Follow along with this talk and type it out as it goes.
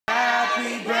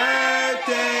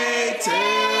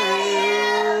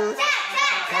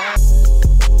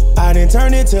done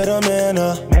turned into the man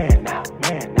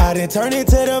I done turned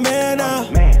into the man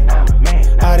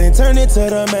I done turned into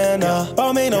the man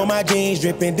Balmain on my jeans,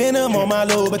 dripping denim on my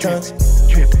Louboutins.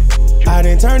 I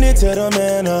done turned into the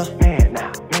man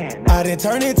I done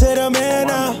turned into the man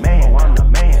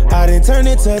I done turned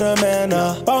into the man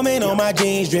Balmain on my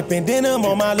jeans, dripping denim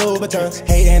on my Louboutins.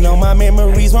 Hating on my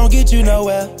memories won't get you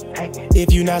nowhere.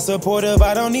 If you not supportive,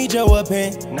 I don't need your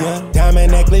opinion.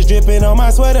 Diamond necklace dripping on my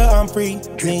sweater, I'm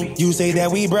freezing. You say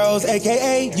that we bros,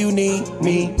 aka you need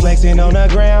me. Flexing on the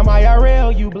gram,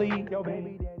 IRL, you bleed. Yo,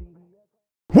 baby daddy.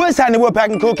 What's happening with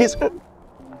Packing Cool Kids?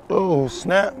 Oh,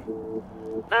 snap.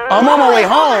 I'm on my way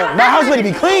home. My house better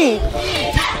be clean.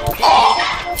 Oh.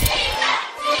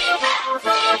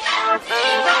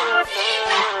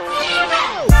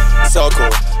 So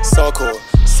cool, so cool,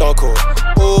 so cool.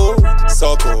 Ooh,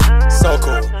 so cool, so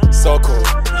cool, so cool.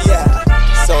 Yeah,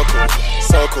 so cool,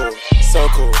 so cool, so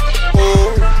cool.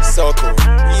 Ooh, so cool,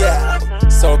 yeah,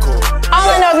 so cool. All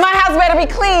I know is my house better be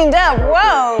cleaned up.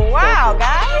 Whoa, wow,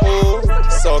 guys. Ooh,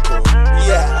 so cool,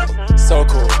 yeah, so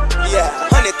cool, yeah.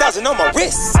 100,000 on my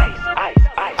wrist.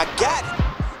 I got it.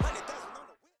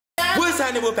 What's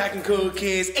happening with Packing Cool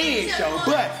Kids and show?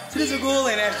 But this is cool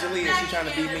and that's Jalea. She's trying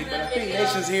to beat me, but I think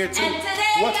Nation's here too.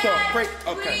 What's the break?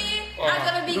 Okay. I'm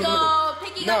gonna be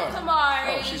picking up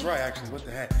Camari. Oh, she's right actually. What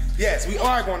the heck? Yes, we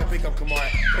are going to pick up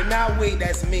Camari. And now wait,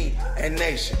 that's me and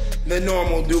Nation, the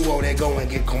normal duo that go and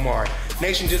get Camari.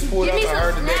 Nation just pulled up. I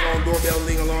heard the bang on doorbell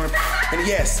ring alarm. And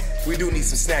yes, we do need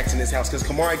some snacks in this house because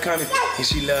Camari coming and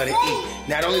she love to eat.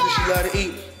 Not only does she love to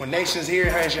eat, when Nation's here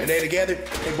and they're together,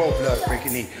 they both love to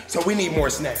freaking eat. So we need more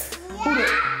snacks.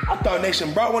 I thought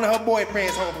Nation brought one of her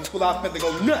boyfriends home from school. I was about to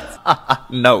go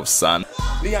nuts. No, son.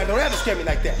 Leon, don't ever scare me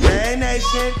like that. Hey,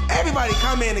 Nation. Everybody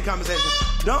come in the conversation.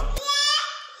 Don't.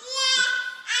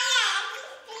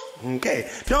 Okay.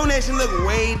 Don't Nation look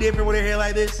way different with her hair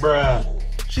like this? Bruh.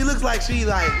 She looks like she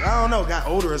I don't know, got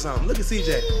older or something. Look at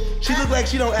CJ. She looks like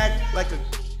she don't act like a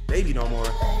baby no more.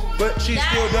 But she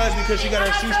still does because she got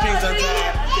her shoestrings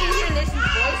untied.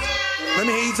 Let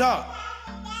me hear you talk.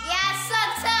 Yeah,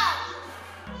 sucks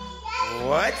up.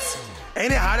 What?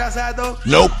 Ain't it hot outside though?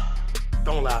 Nope.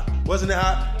 Don't lie. Wasn't it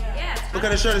hot? Yeah. What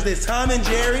kind of shirt is this? Tom and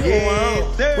Jerry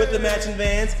with the matching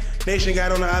Vans. Nation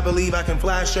got on the I Believe I Can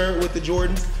Fly shirt with the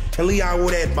Jordans. And Leon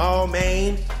wore that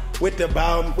Balmain with the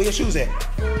ball. Where your shoes at?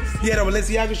 Yeah, the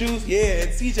Balenciaga shoes? Yeah,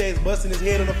 and CJ is busting his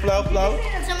head on the floor. Tomorrow,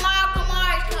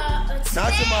 Camari's coming.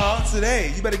 Not tomorrow,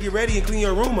 today. You better get ready and clean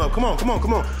your room up. Come on, come on,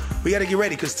 come on. We gotta get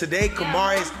ready, because today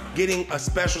Camari's getting a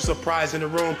special surprise in the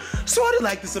room. Sort of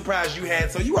like the surprise you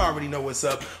had, so you already know what's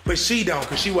up. But she don't,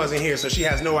 because she wasn't here, so she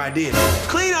has no idea.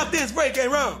 Clean up this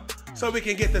break-in room, so we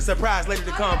can get the surprise later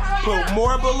to come. Put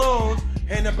more balloons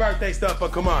and the birthday stuff for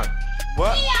Camari.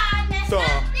 What? So,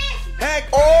 heck,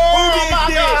 who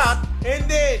did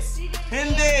this? And this, and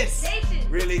this.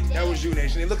 Really? That was you,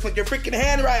 Nation. It looks like your freaking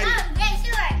handwriting.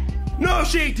 No,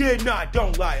 she did not.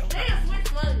 Don't lie.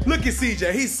 Look at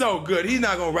CJ. He's so good. He's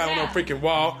not gonna write on no freaking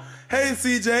wall. Hey,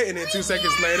 CJ. And then 2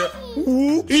 seconds later,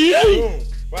 whoop, boom,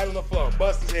 right on the floor.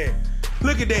 Bust his head.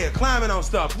 Look at Daya climbing on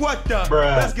stuff. What the?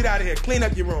 Bruh. Let's get out of here. Clean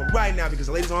up your room right now because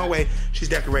the lady's on her way. She's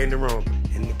decorating the room.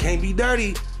 And it can't be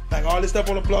dirty. Like all this stuff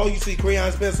on the floor. You see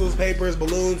crayons, pencils, papers,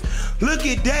 balloons. Look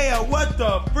at Daya. What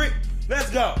the frick? Let's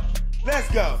go. Let's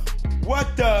go.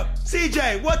 What the?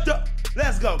 CJ, what the?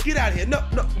 Let's go. Get out of here. No,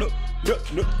 no, no. No,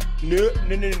 no, no,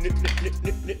 no, no, no,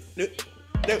 no, no,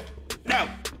 no, no.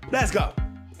 Let's go.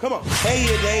 Come on. Hey,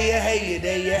 Daya, hey,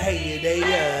 Daya, hey,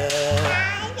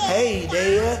 Daya. Hey,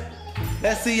 Daya.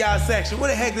 Let's see y'all section.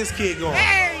 Where the heck this kid going?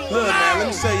 Look, man, let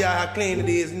me show y'all how clean it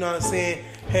is. You know what I'm saying?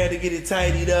 Had to get it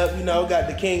tidied up. You know, got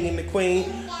the king and the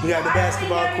queen. We got the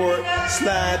basketball court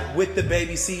slide with the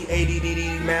baby seat,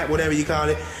 ADDD mat, whatever you call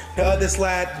it. The other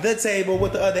slide, the table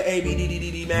with the other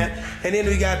ABDDD mat. And then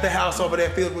we got the house over there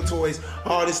filled with toys.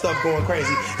 All this stuff going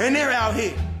crazy. And they're out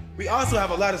here. We also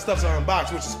have a lot of stuff to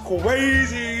unbox, which is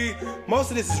crazy.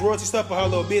 Most of this is royalty stuff for her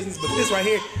little business, but this right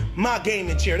here, my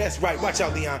gaming chair. That's right. Watch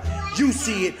out, Leon. You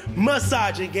see it.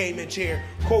 Massaging gaming chair.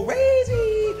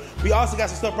 Crazy. We also got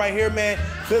some stuff right here, man.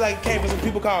 Feel like it came from some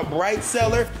people called Bright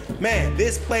Cellar. Man,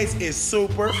 this place is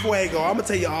super fuego. I'm gonna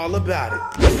tell you all about it.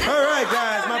 All right,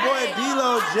 guys. My boy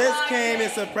D-Lo just came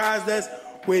and surprised us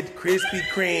with Krispy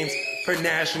Kremes for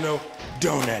National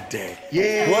Donut Day.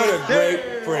 Yeah. What a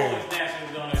great friend.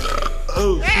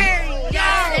 Oh,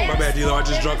 my bad, D-Lo. I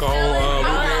just drunk a whole root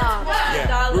beer.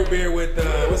 Yeah, root beer with,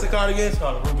 what's it called again? It's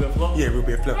called root beer flow. Yeah, root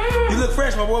beer flow. You look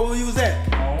fresh, my boy. Where you was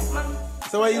at?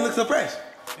 So why you look so fresh?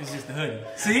 It's just the hoodie.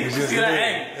 See? See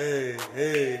that? Hey,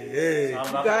 hey, hey. You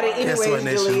got it anyways, Guess what,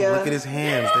 Nation? Julia. Look at his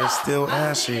hands. They're still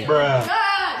ashy. Bruh.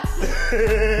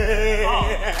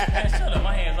 Man, shut up.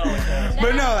 My hands always down.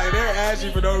 But no, like they're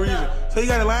asking for no reason. So you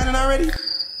got a lining already?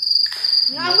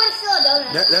 No, I'm gonna steal a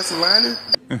donut. That's a lining?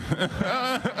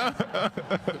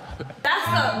 That's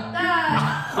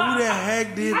Who the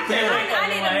heck did that? I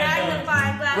need a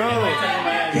magnifying glass. Bro,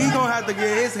 he gonna have to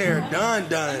get his hair done.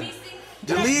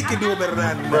 Jalea can do it better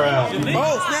than that.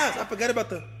 Oh, snaps. I forgot about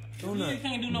the donut. You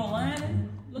can't do no lining.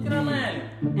 Look at that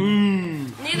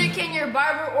lining. Neither can your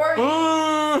barber or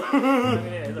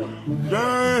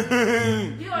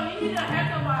Dang. you need a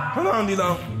haircut bar. Hold on,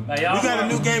 D-Lo. We got a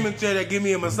new gaming chair that give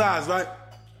me a massage, right?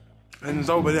 And it's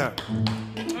over there.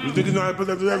 You think you know how to put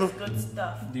that together? Good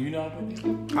stuff. Do you know how to put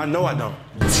these? I know I don't.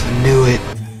 Knew it.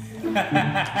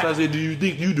 So I said, do you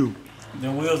think you do?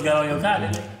 Them wheels got on your car,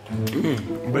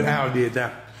 didn't But Al did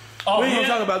that. Oh, We ain't gonna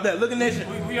talk about that. Look at Nation.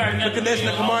 We already got Look at Nation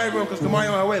in the Camari room, because Camari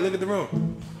on her way. Look at the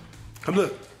room. Come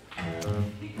look.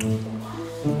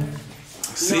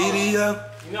 See the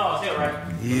You know I said right.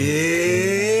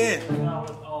 Yeah. You know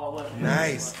what?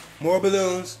 Nice. More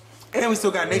balloons. And we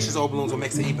still got Nation's old balloons, what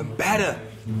makes it even better.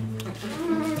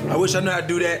 I wish I knew how to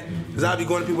do that, because I'll be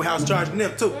going to people's house charging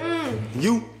them too.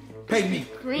 You pay me,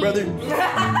 brother.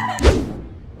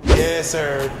 Yes,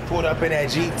 sir. Pulled up in that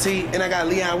GT, and I got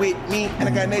Leon with me, and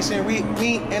I got Nation with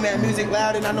me, and that music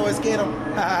loud, and I know it's scared him.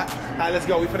 All right, let's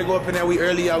go. We finna go up in there. We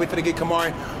early, y'all. We finna get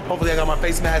Camari. Hopefully, I got my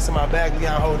face mask in my bag.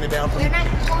 Leon holding it down for me.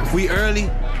 We early.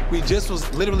 We just was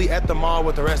literally at the mall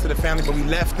with the rest of the family, but we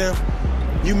left them.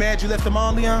 You mad you left the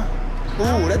mall, Leon?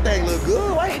 Ooh, that thing look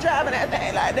good. Why you driving that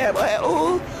thing like that, boy?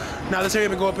 Ooh. Now let's hurry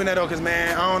up and go up in there though, cause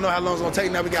man, I don't know how long it's gonna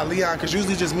take. Now we got Leon, cause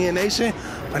usually just me and Nation,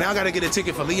 but now I gotta get a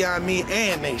ticket for Leon, me,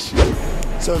 and Nation.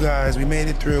 So guys, we made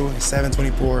it through. It's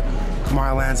 7:24.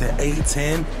 Camari lands at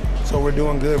 8:10. So we're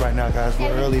doing good right now, guys.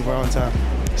 We're early. We're on time.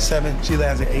 7. She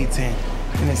lands at 8:10,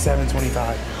 and it's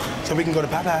 7:25. So we can go to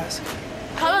Popeyes.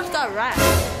 Colors got rap.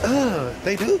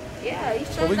 They do. Yeah, you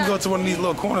Well, we can go to one of these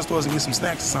little corner stores and get some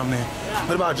snacks or something. Yeah.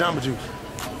 What about Jamba Juice?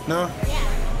 No? Yeah.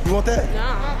 You want that?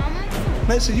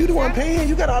 No. Nation, you the one paying.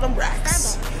 You got all them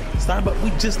racks. Starbucks. We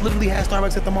just literally had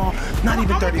Starbucks at the mall. Not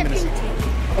even 30 minutes.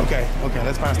 Okay,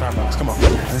 let's find Starbucks. Come on.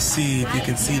 Let's see if you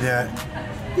can see that.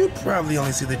 You probably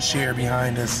only see the chair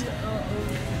behind us.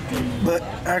 But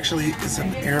actually, it's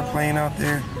an airplane out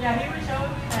there.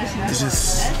 It's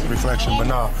just reflection. But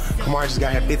no, Camari just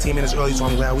got here 15 minutes early, so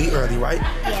I'm glad we early, right?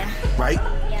 Yeah. Right?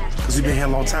 Yeah. Because we've been here a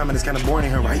long time and it's kind of boring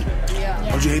in here, right? Yeah.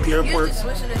 Don't you hate the airport? Just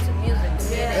listening to music.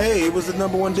 Yeah. Hey, it was the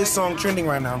 #1 diss song trending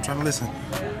right now. I'm trying to listen.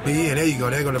 But yeah, there you go.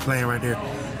 There go the plane right there.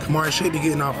 Camari should be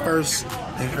getting off first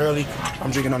and early.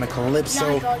 I'm drinking on the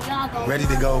Calypso. Ready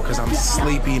to go because I'm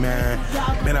sleepy, man.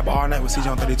 Been up all night with CJ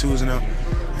on 32s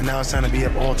and now it's time to be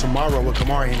up all tomorrow with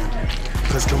Camari in it.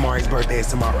 Because Camari's birthday is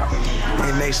tomorrow.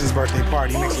 And Nation's birthday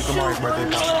party next to Camari's birthday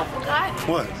party.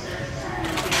 What?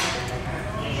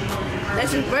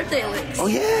 That's his birthday licks. Oh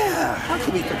yeah! How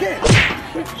could we forget?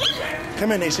 Come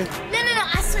here, Nation. No,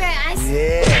 I swear,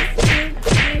 Yeah.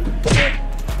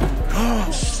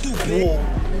 Oh, stupid.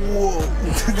 Whoa.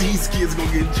 These kids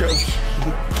gonna get in trouble.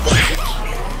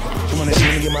 Come on, Nation,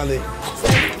 let me get my leg.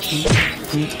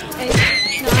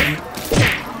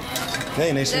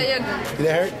 Hey, Nation. Did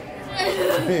that hurt?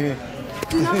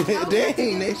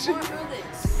 Dang, Nation.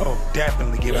 Oh,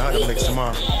 definitely give her the licks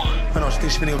tomorrow. Hold on, she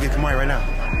thinks she's gonna go get Camari right now.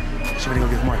 She's gonna go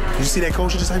get Camari. Did you see that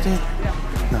code she just typed in?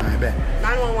 No, I bet.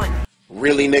 911.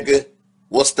 Really, nigga?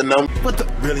 What's the number? What the?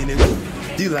 Really,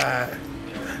 nigga? You lied.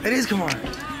 It is Camari.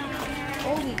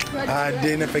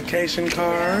 Identification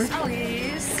card.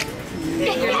 Please.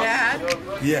 Your dad?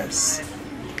 Yes.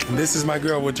 And this is my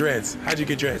girl with dreads. How'd you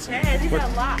get dreads? These are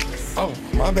locks. Oh,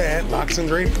 my bad. Locks and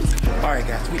dreads. All right,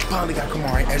 guys. We finally got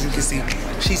Camari. As you can see,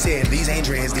 she said these ain't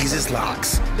dreads. These is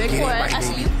locks. Big Get it forehead. right, I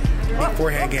see baby. you. Big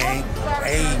forehead gang.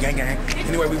 Hey, gang, gang.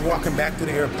 Anyway, we're walking back to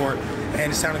the airport,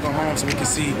 and it's time to go home so we can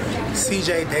see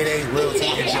CJ, Day-Day, Realty,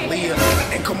 and Jalea,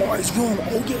 and Camari's room.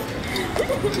 Oh, yeah.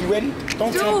 You ready?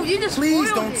 Don't tell me. you just Please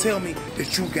spoiled don't it. tell me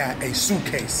that you got a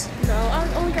suitcase. No, I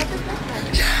only got this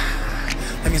backpack.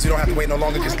 That means we don't have to wait no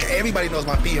longer because everybody knows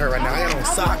my feet hurt right now. I got on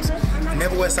socks. I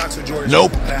never wear socks with Jordans.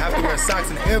 Nope. But I have to wear socks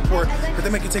in the airport because they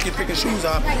make you take your freaking shoes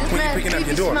off when you're picking up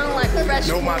your door. Smell like fresh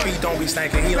No, my feet don't be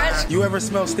stinking. He lying. You ever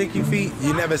smell stinky feet?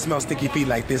 You never smell stinky feet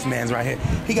like this man's right here.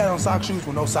 He got on sock shoes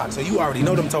with no socks, so you already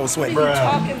know them toes sweat.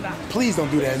 talking about? Please don't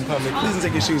do that in public. Please don't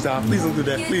take your shoes off. Please don't do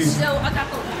that. Please. So I got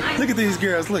those. Look at these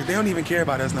girls. Look, they don't even care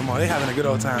about us no more. They having a good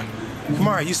old time.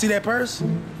 Kamara, you see that purse?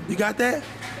 You got that?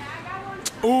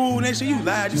 Ooh, Nation, you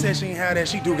lied. You said she ain't had that.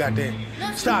 She do got that.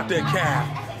 Stop that cap.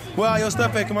 Where all your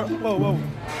stuff at? Come on. Whoa, whoa.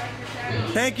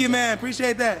 Thank you, man.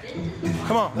 Appreciate that.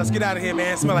 Come on, let's get out of here,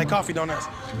 man. Smell like coffee donuts.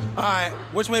 All right,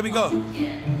 which way we go?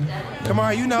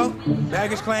 Camari, you know,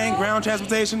 baggage claim, ground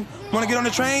transportation. Want to get on the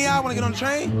train, y'all? Want to get on the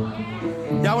train?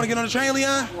 Y'all want to get on the train,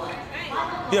 Leon?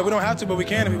 Yeah, we don't have to, but we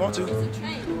can if we want to.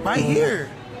 Right here.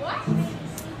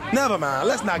 Never mind.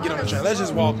 Let's not get on the train. Let's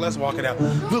just walk. Let's walk it out.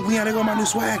 Look, Leon, there go my new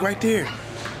swag right there.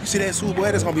 You see that suit,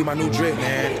 boy? That's gonna be my new drip,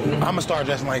 man. I'm gonna start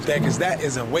dressing like that because that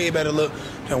is a way better look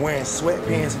than wearing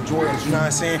sweatpants and Jordans. You know what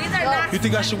I'm saying? You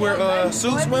think I should wear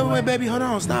suits? Wait, baby, hold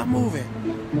on. Stop moving.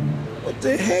 What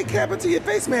the heck happened to your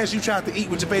face mask you tried to eat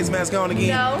with your face mask on again?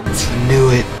 No. Knew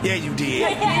it. Yeah, you did.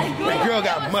 That girl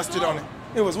got mustard on it.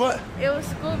 It was what? It was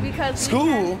school because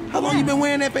School? How long you been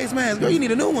wearing that face mask? Girl, you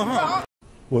need a new one, huh?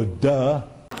 Well, duh.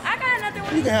 I got another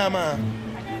one. You can have mine.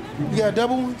 You got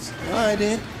double ones? All right,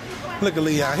 then. Look at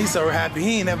Leon. He's so happy.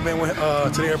 He ain't never been to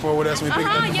the airport with us when we picked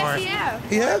up Camari. Yes, he have.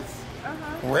 He have?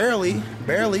 Rarely.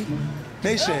 Barely.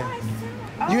 Nation,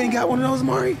 you ain't got one of those,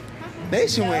 Mari?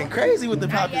 Nation went crazy with the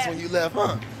poppets when you left,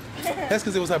 huh? That's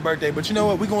because it was her birthday. But you know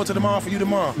what? We're going to the mall for you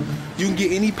tomorrow. You can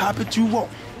get any poppet you want.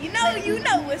 You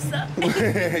know what's up.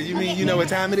 You mean you know what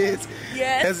time it is?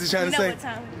 Yes. That's what you're trying to say? What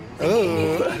time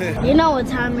Oh. You know what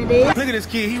time it is. Look at this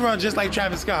kid. He runs just like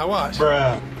Travis Scott. Watch.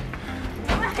 Bruh.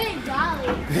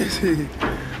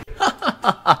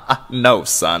 No,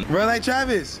 son. Run like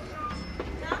Travis.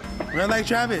 Run like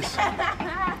Travis.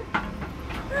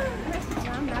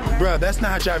 Bruh, that's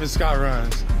not how Travis Scott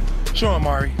runs. Show him,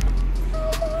 Mari.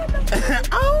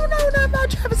 Oh, no, not about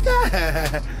Travis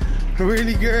Scott.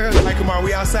 Really, girl? Like, come on,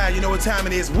 we outside. You know what time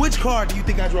it is. Which car do you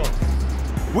think I drove?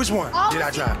 Which one did I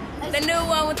drive? The new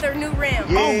one with the new rim.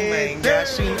 Yeah, oh, my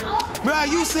gosh. Bro,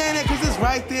 you saying that because it's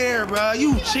right there, bro.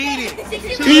 You cheated.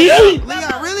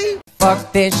 Leon, really?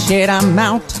 Fuck this shit, I'm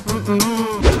out. All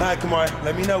right, come on.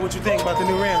 Let me know what you think about the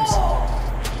new rims.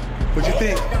 What you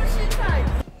think?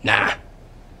 Nah.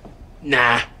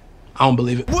 I don't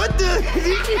believe it. What the?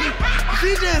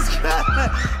 She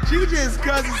just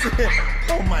cussed and said,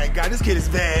 oh my God, this kid is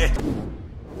bad.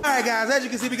 All right, guys, as you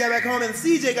can see, we got back home and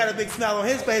CJ got a big smile on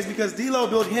his face because D-Lo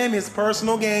built him his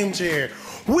personal game chair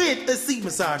with a seat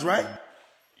massage, right? Yeah.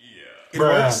 It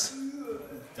works?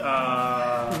 We're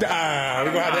gonna have to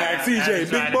ask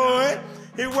CJ, big boy.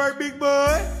 It worked, big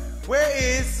boy. Where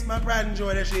is my pride and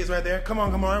joy? There she is right there. Come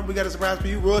on. We got a surprise for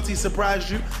you. Royalty surprised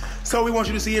you. So we want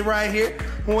you to see it right here.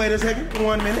 Wait a second.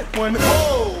 1 minute.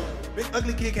 Whoa! Big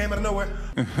ugly kid came out of nowhere.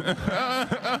 All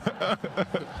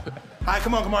right,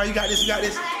 come on. You got this. 3,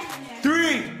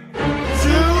 2,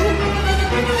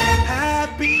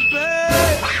 happy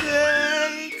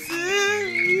birthday to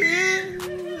you.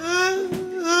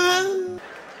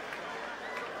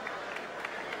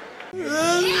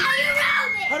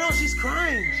 Hold on, she's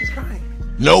crying.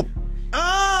 Nope.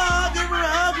 Oh, give her a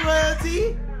hug,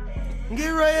 Royalty.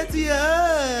 Give Royalty a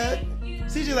hug.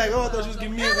 CJ like, oh, I thought she was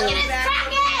giving me a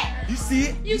hug. You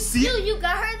see it? You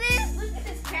got her this? Look at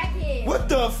this crackhead. What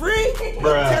the freak?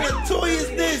 What kind of toy is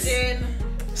this?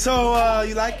 So,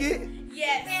 you like it?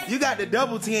 Yes. You got the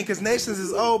double 10 because Nations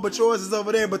is old, but yours is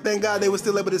over there. But thank God they were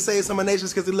still able to save some of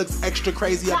Nations because it looks extra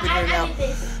crazy up in here now.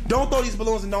 Don't throw these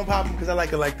balloons and don't pop them because I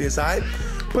like it like this, all right?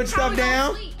 Put your stuff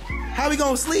down. How we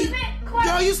gonna sleep?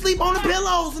 Girl, you sleep on the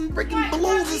pillows and freaking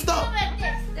balloons and stuff.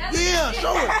 Yeah,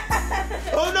 show it.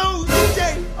 Oh no,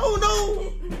 CJ. Oh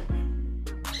no.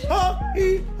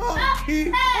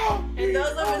 And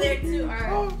those over there too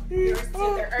are yours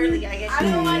too. They're early, I guess. I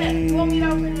don't want to. You want me to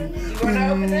open them? You want to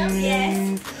open them?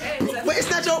 Yes. But it's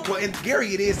not your. Well, in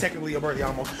Gary, it is technically your birthday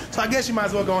almost. So I guess you might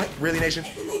as well go. Really, Nation?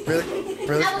 Really?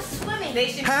 I was swimming.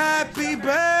 Nation. Happy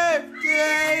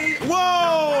birthday!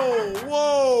 Whoa!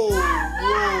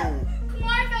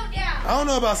 Kamari fell down. I don't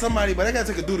know about somebody, but I gotta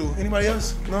take a doo-doo. Anybody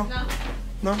else? No?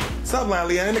 Stop lying,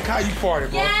 Leon. In the car, you farted,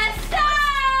 bro. Yes, sir.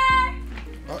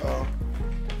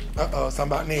 Uh-oh,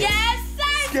 something about nails. Yes,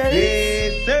 sir.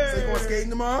 Skate. So you going skating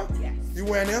tomorrow? Yes. You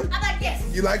wearing them? I like this.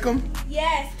 You like them?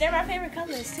 Yes, they're my favorite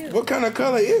colors too. What kind of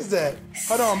color is that?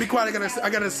 Hold on, be quiet. I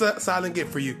got a silent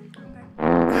gift for you.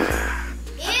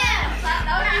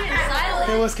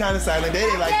 It was kind of silent. They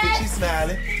didn't like it. She's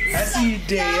smiling. I see you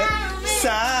there.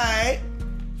 Side.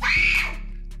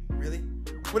 Really?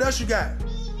 What else you got?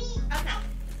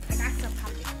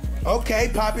 Okay,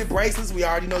 pop-it bracelets. We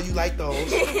already know you like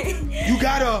those. You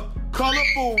got a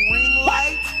colorful ring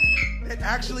light that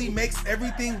actually makes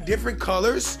everything different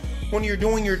colors when you're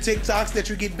doing your TikToks that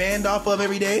you get banned off of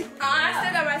every day. I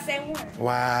still got my same one.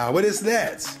 Wow, what is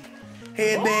that?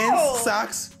 Headbands,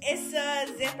 socks. It's a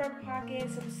zipper pocket,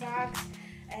 some socks,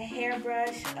 a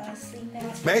hairbrush, a sleep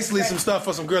mask. Basically some stuff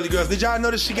for some girly girls. Did y'all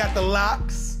notice she got the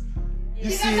locks?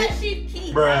 You see it? Sheep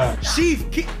key. Bruh. Sheaf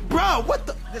key. Bro, what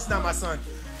the? That's not my son.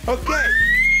 Okay.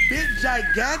 Big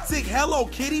gigantic Hello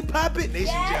Kitty puppet.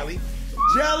 Nation Jelly.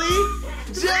 Jelly.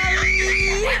 Henderson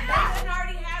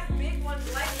already has big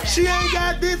ones like that. She ain't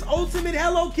got this ultimate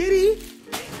Hello Kitty.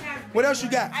 What else you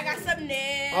got? I got some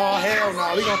nails. Oh, hell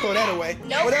no. We gonna throw that away.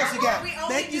 Nope. What else you got?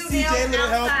 Thank you, CJ, little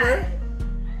helper.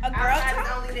 A girl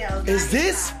top? Is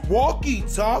this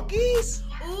walkie-talkies?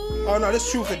 Oh, no, this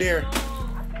truth or dare.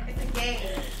 It's a game.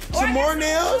 Some more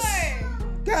nails?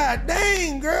 God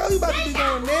dang, girl. You about to be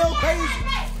going nail crazy.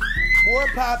 More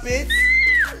poppets.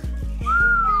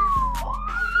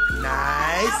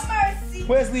 Nice.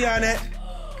 Where's Leon at?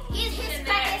 He's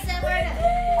crackhead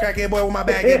somewhere. Crackhead boy with my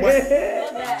bag, yeah, boy.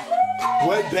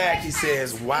 What bag, he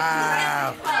says.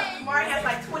 Wow. Camari has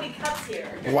like 20 cups here.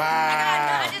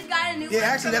 Wow. I just got a new Yeah,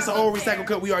 actually, that's an old recycled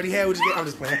cup we already had. I'm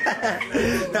just playing.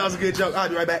 That was a good joke. I'll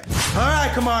be right back. All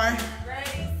right, Camari.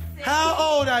 How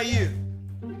old are you?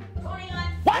 21.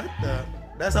 What the?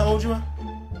 That's how old you are?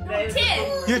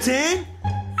 10. You're 10?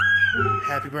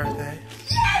 Happy birthday.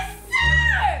 Yes,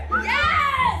 sir!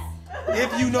 Yes!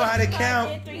 If you know how to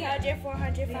count. 300,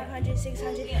 400, 500,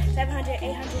 600, 700,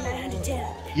 800, 900, 10.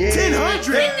 Yeah.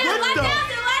 1,000. $1,000.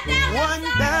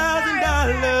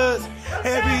 $1,000.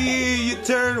 Every year you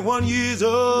turn 1 year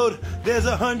old, there's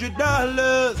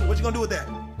 $100. What you gonna do with that?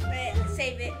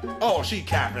 Save it. Oh, she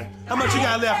capping. How much you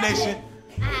got left, Nation?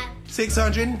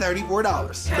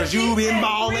 $634. Because you been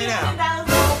balling out.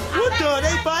 What the?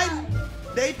 They fighting?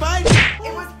 They fighting?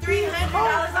 It was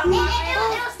 $300 on my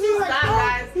bill. Stop,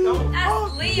 guys. Don't.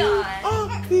 That's Leon.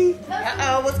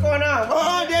 Uh-oh, what's going on?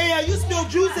 Oh, yeah, you spilled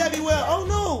juice everywhere. Oh,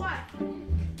 no.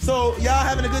 So, y'all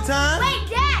having a good time? Wait,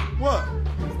 Dad. What?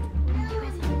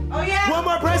 Oh, yeah. One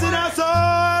more present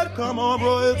outside. Come on,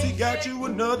 royalty, got you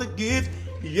another gift.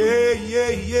 Yeah, yeah,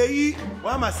 yeah.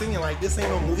 Why am I singing like this? Ain't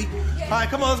no movie. All right,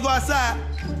 come on, let's go outside.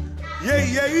 Yeah,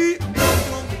 yeah.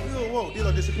 Whoa,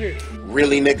 Dilo disappeared.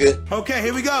 Really, nigga? Okay,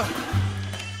 here we go.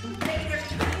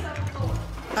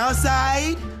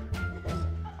 Outside.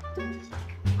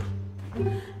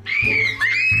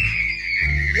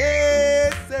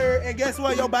 Yes, sir. And guess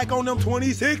what? Your bike on them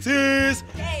 26s.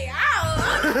 Hey,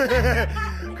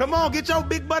 ow! Come on, get your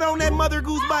big butt on that Mother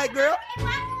Goose bike, girl. If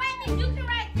I can write this, you can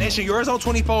write this. Nation, yours on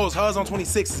 24s, hers on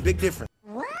 26s. Big difference.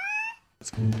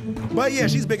 But yeah,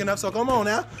 she's big enough, so come on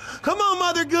now. Come on,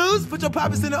 Mother Goose. Put your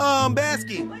poppets in the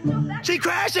basket. She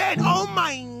crashing. Oh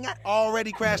my God.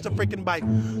 Already crashed a freaking bike.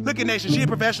 Look at Nation, she a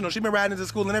professional. She been riding to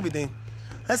school and everything.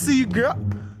 I see you, girl.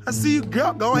 I see you,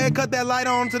 girl. Go ahead, cut that light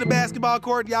on to the basketball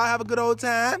court. Y'all have a good old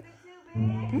time.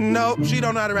 No, she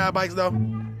don't know how to ride bikes though.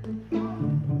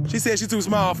 She said she's too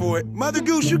small for it. Mother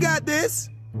Goose, you got this.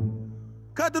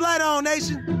 Cut the light on,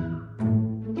 Nation.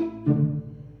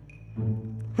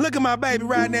 Look at my baby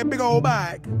riding that big old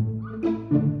bike.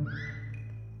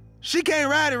 She can't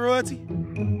ride it, royalty.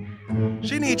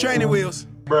 She need training wheels.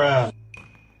 Bruh.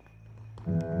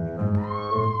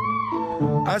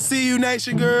 I see you,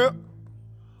 Nation girl.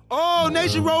 Oh,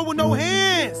 Nation roll with no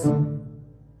hands.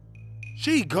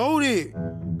 She goated.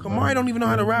 Camari don't even know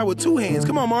how to ride with two hands.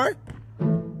 Come on, Mari.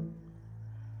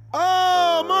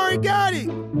 Oh, Mari got it.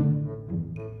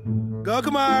 Go,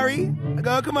 Camari.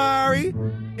 Go, Camari.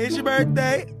 It's your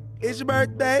birthday. It's your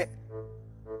birthday.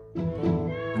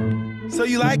 So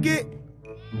you like it?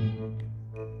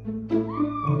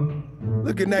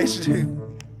 Look at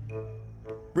Nation.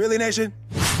 Really, Nation?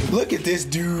 Look at this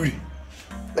dude.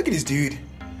 Look at this dude.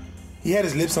 He had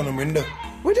his lips on the window.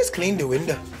 We just cleaned the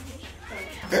window.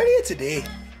 Earlier today.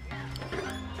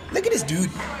 Look at this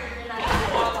dude.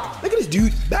 Look at this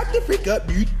dude. Back the freak up,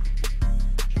 dude.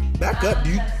 Back up,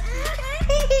 dude.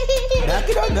 Back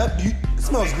it on up, dude. It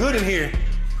smells good in here.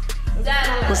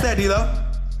 What's that, D-Lo?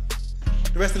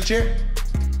 The rest of the chair?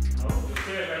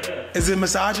 Is it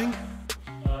massaging?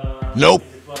 Nope.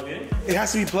 It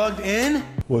has to be plugged in?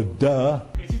 Well, duh.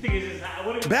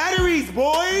 Batteries,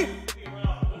 boy!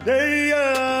 They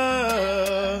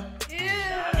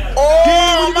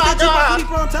Oh my God!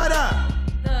 Tupac from tie-dye.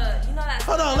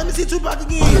 Hold on, let me see Tupac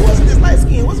again. What's this light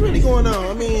skin? What's really going on?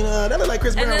 I mean, that look like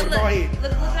Chris Brown with a bald head.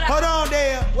 Hold on,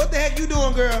 Dale. What the heck you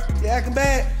doing, girl? You acting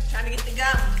bad? Trying to get the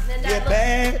gum. Yeah,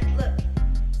 bad?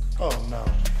 Oh, no.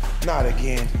 Not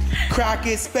again.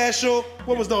 Crockett special.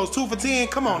 What was those? 2 for 10?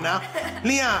 Come on now.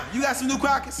 Leon, you got some new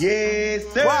Crockett's? Yes,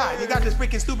 sir. Why? You got this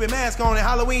freaking stupid mask on and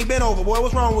Halloween been over, boy.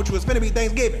 What's wrong with you? It's finna be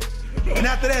Thanksgiving. And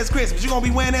after that, it's Christmas. You gonna be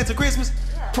wearing that to Christmas?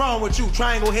 What's wrong with you,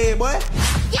 triangle head, boy?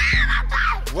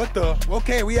 What the?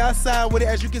 Okay, we outside with it.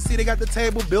 As you can see, they got the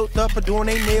table built up for doing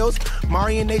their nails.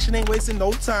 Mari and Nation ain't wasting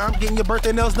no time getting your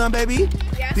birthday nails done, baby.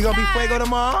 Yes, you gonna be sir. Fuego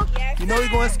tomorrow? Yes, you know you're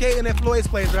going skating at Floyd's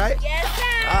place, right? Yes,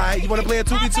 sir. All right, you wanna play a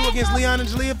 2v2 against Leon and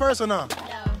Jalea first or no?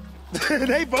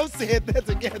 They both said that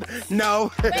together.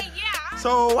 No. Wait, yeah.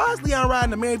 So why is Leon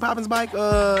riding the Mary Poppins bike? And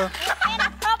a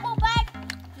purple bike.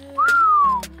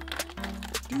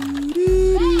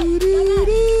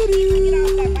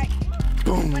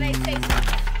 Boom. When they say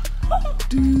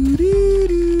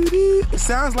It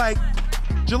sounds like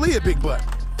Jalea Big Butt.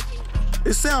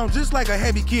 It sounds just like a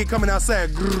heavy kid coming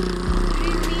outside. What do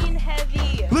you mean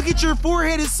heavy? Look at your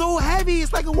forehead, it's so heavy,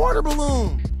 it's like a water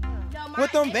balloon. No,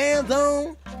 With them bands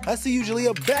on. I see you,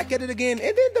 Jalea, back at it again.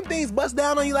 And then them things bust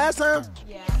down on you last time?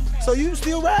 Yeah. So you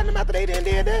still riding them after they did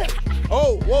that?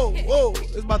 Oh, whoa, whoa.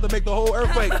 It's about to make the whole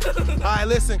earthquake. All right,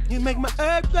 listen. You make my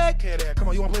earthquake. Hey there, come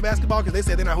on, you want to play basketball? Because they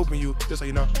said they're not hooping you, just so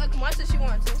you know. Look, Kamar said she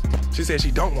wants to. She said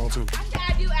she don't want to.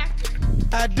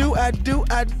 I do after.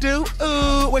 I do.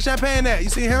 Ooh, what's champagne at? You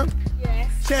see him?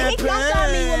 Yes. Champagne. He jumped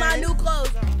on me with my new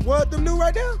clothes on. What, them new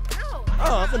right there? No.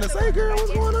 Oh, I'm finna say, girl,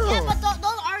 what's going on? Yeah, but those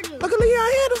are new. Look at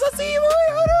Leon handles. I see you, boy.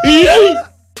 Hold on.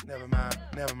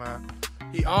 Never mind.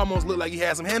 He almost looked like he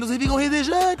had some handles. If he gonna hit this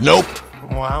shot? Nope.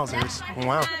 Wow.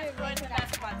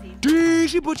 Dude,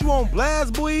 she put you on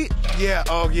blast, boy. Yeah,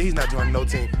 oh yeah, he's not joining no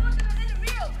team.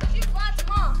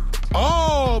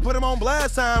 Oh, put him on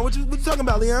blast time. What you talking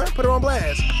about, Leon? Put her on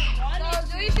blast.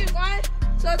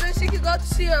 So then she could go to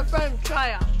see her friend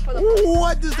try out.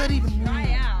 What does that even mean?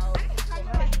 Try out.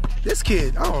 This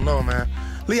kid, I don't know, man.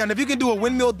 Leon, if you can do a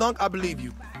windmill dunk, I believe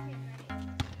you.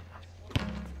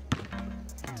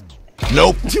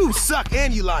 Nope. You suck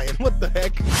and you lying. What the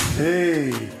heck?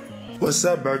 Hey, what's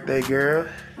up, birthday girl?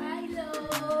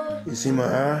 Hello. You see my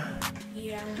eye?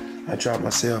 Yeah. I dropped my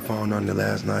cell phone on there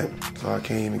last night, so I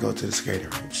can't even go to the skating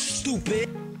rink. Stupid.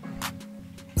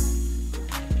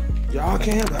 Y'all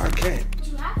can, but I can't.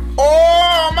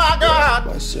 Oh my God.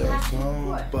 My cell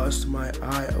phone bust my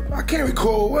eye up. I can't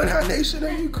record one eye, Nation.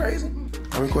 Are you crazy?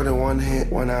 I'm recording one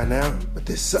eye now, but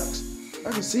this sucks.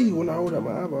 I can see you when I hold up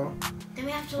my eyeball. Then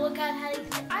we have to look at how to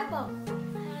get the eyeball.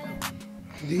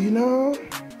 Do you know?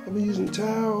 I've been using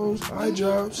towels, eye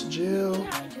drops, gel.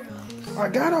 I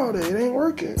got all that. It ain't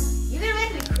working. You're gonna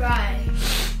make me cry.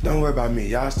 Don't worry about me.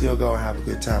 Y'all still go and have a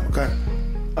good time, okay?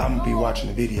 I'm gonna be watching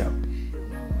the video. I'm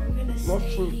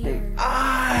gonna stay here.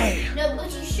 Eye! No,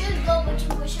 but you should go, but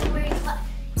you should wear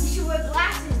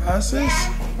glasses. Glasses?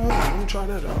 Oh, let me try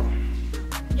that out.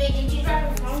 Did you try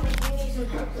the phone? Did you need some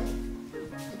help?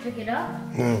 Pick it up?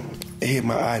 It hit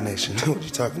my eye, Nation. What you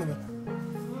talking about?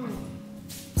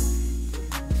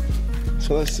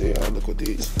 So let's see. I'll look with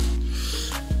these.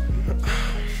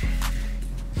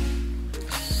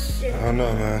 I don't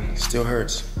know, man. It still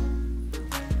hurts.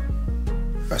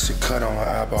 That's a cut on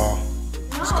my eyeball.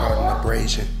 It's called an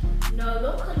abrasion. No,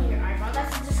 don't cut on your eyeball.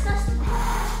 That's disgusting.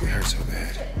 It hurts so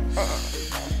bad.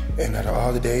 And out of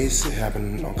all the days, it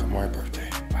happened on Camari's birthday.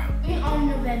 Wow. On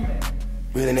November.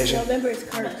 Really, Nation? November is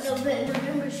cursed.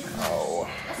 November is cursed. Oh.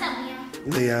 What's up, Leon?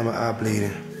 Leon, my eye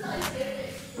bleeding.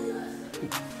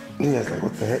 Leon's like,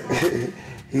 what the heck?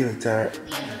 He look tired.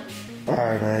 All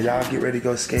right, man. Y'all get ready to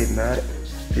go skating, all right?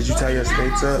 Did you tie your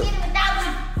skates up?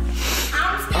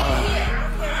 I'm staying here. I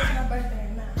don't care if it's my birthday or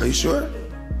not. Are you sure?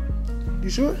 You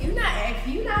sure? If you're not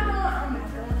going, I'm not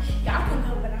going. Y'all can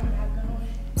go, but I'm not going.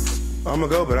 I'm gonna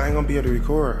go, but I ain't gonna be able to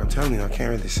record. I'm telling you, I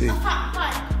can't really see.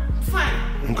 Fine.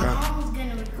 Okay. I'm almost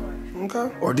gonna record. Okay.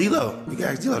 Or D-Lo. You can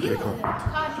ask D-Lo to record.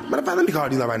 Matter of fact, let me call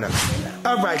D-Lo right now.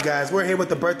 All right, guys, we're here with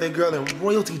the birthday girl, and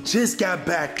Royalty just got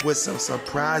back with some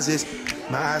surprises.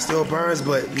 My eye still burns,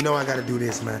 but you know I gotta do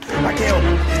this, man. I can't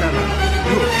open it. It's not mine.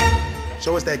 Do it.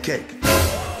 Show us that cake.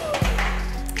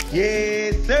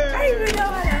 Yes, sir. I even know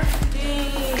how to.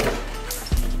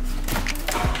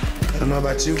 I don't know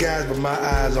about you guys, but my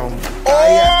eyes on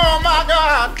fire. Oh my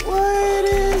God. What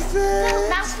is that?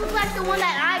 That looks like the one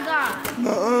that I got.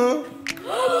 Uh-uh.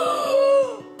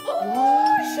 Oh,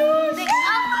 shoes.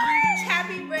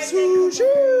 Happy birthday.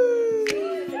 Sushi.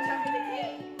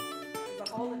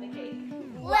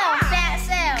 Little fat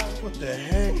cells. What the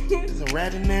heck? There's a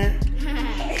rat in there?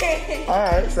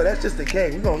 Alright, so that's just the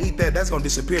cake. We're gonna eat that. That's gonna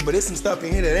disappear. But there's some stuff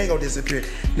in here that ain't gonna disappear.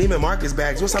 Neiman Marcus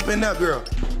bags. What's up in that, girl?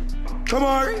 Come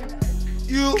on.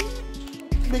 You.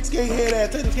 Big skate head ass.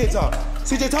 Take the skates off.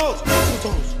 CJ toes. CJ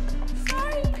toes.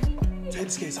 Sorry. Take the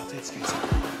skates off. Take the skates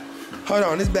off. Hold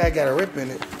on. This bag got a rip in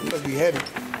it. It must be heavy.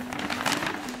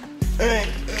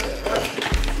 Hey.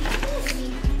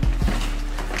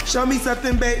 Show me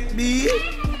something, baby.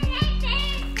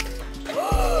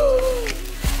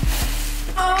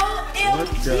 What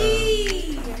the?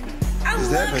 Is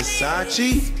that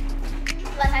Versace?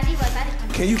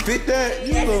 Can you fit that?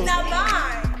 You It's not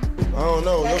mine. I don't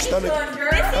know. Your stomach.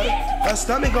 Her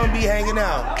stomach gonna be hanging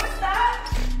out. What's that?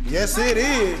 Yes, it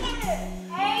is.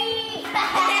 Hey.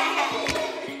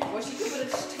 What's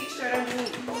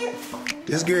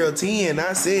This girl 10,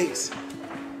 not 6.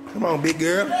 Come on, big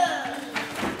girl.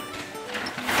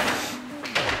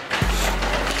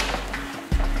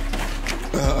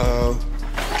 Uh-oh.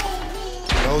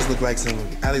 Those look like some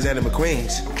Alexander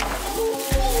McQueen's.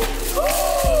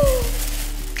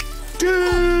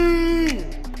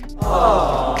 Dang!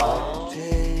 Oh.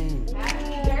 Dang. Happy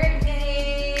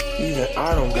birthday. Even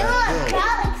I don't got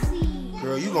them.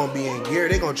 Girl, you gonna be in gear.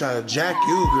 They gonna try to jack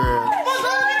you, girl.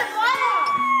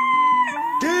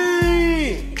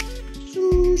 Dang!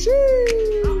 Sushi!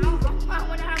 I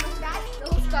wonder how much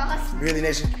those cost. Really,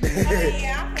 Nation?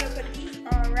 Yeah, I'm gonna put these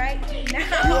on right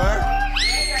now. You are?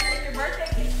 Take your birthday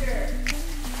picture.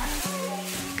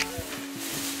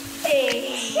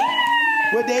 Hey.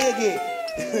 What day again?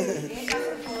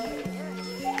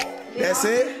 That's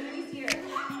it?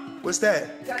 What's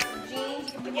that? Got some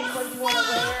jeans. You can pick what you want to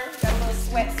wear. Got a little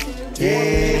sweatsuit.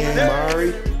 Yeah,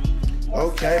 Mari.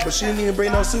 Okay, but she didn't even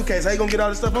bring no suitcase. How you gonna get all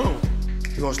this stuff on?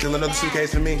 You gonna steal another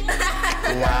suitcase from me?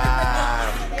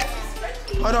 Wow.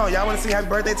 Hold on, y'all wanna sing happy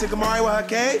birthday to Camari with her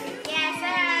cake? Yes,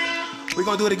 sir. We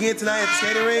gonna do it again tonight at the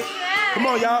skating rink? Come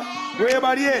on, y'all. Where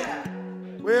everybody at?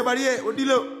 Where everybody at? Where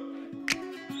D-Look?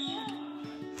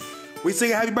 We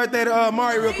sing happy birthday to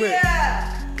Mari real quick.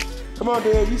 Yeah. Come on,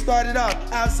 dude. You started off.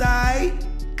 Outside.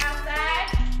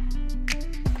 Outside.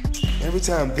 Every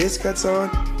time this cuts on,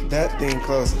 that thing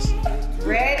closes.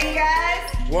 Ready,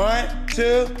 guys? 1,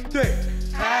 2, 3.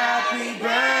 Happy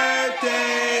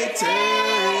birthday to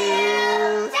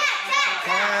you.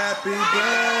 Happy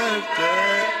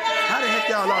birthday. How the heck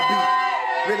y'all all beat?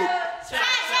 Really?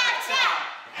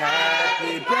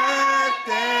 Happy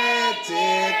birthday,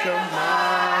 dear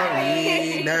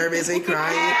Camari. Nervous and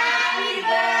crying. Happy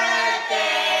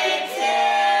birthday to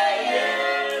you.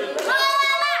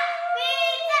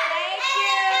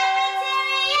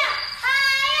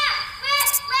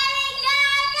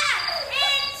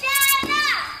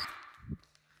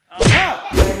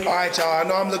 All right, y'all. I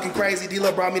know I'm looking crazy.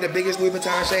 D-Lo brought me the biggest Louis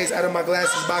Vuitton shades out of my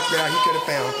glasses box that he could have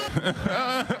found.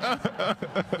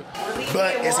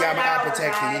 But it's got my eye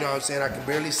protector. You know what I'm saying? I can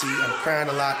barely see. I'm crying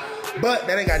a lot. But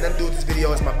that ain't got nothing to do with this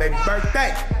video. It's my baby's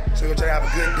birthday. So we're gonna try to have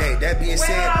a good day. That being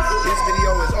said, this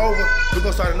video is over. We're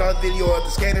gonna start another video at the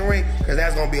skating rink because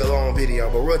that's gonna be a long video.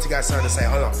 But Royalty got something to say.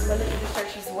 Hold on. Look at the shirt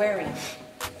she's wearing.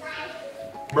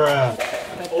 Bruh.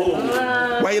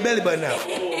 Why your belly button out?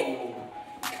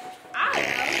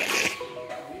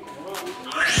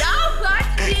 Don't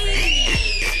touch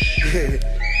me.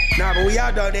 Nah, but we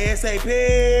out though. They say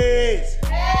peace.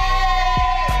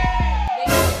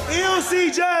 Ew,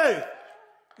 CJ.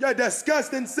 Your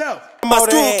disgusting self. My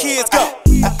school kids go.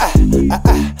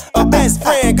 My best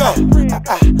friend go.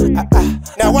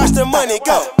 Now watch the money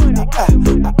go.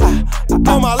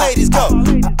 All my ladies go.